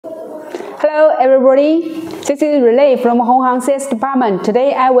Hello everybody, this is Relay from Honghang Sales Department.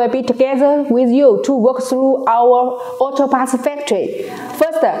 Today I will be together with you to walk through our auto parts factory.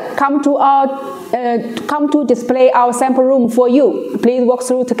 First, come to display our sample room for you. Please walk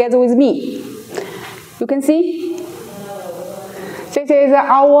through together with me. You can see, this is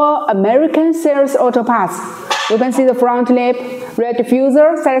our American series auto parts. You can see the front lip, rear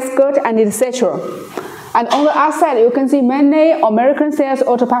diffuser, side skirt, and etc. And on the other side, you can see many American sales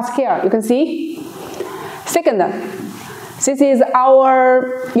auto parts here. You can see. Second, this is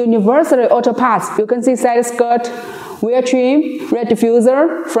our universal auto parts. You can see side skirt, wheel trim, rear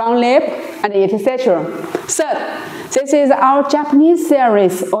diffuser, front lip, and etc. Third, this is our Japanese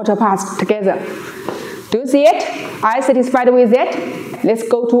series auto parts together. Do you see it? Are you satisfied with it? Let's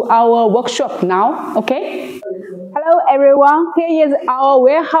go to our workshop now, okay? Hello everyone, here is our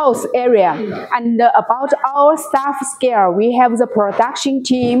warehouse area, and about our staff scale, we have the production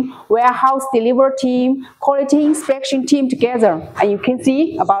team, warehouse delivery team, quality inspection team together, and you can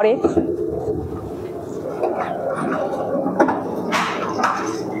see about it.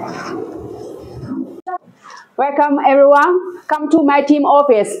 Welcome everyone, come to my team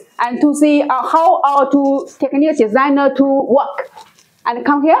office and to see how our two technical designer to work. And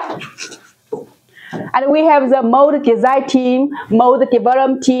come here. And we have the mold design team, mold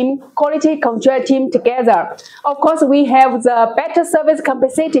development team, quality control team together. Of course, we have the better service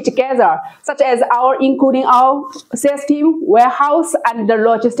capacity together, such as including our sales team, warehouse, and the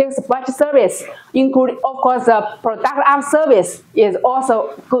logistics supply service. Including, of course, the product up service is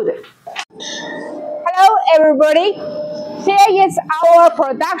also good. Hello, everybody. Here is our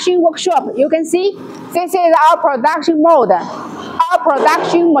production workshop. You can see this is our production mold, our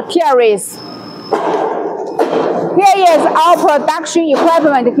production materials. Here is our production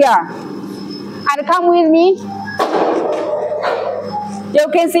equipment here. And come with me. You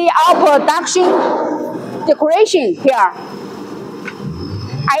can see our production decoration here.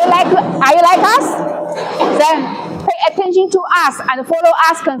 Are you like us? Then pay attention to us and follow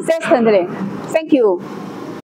us consistently. Thank you.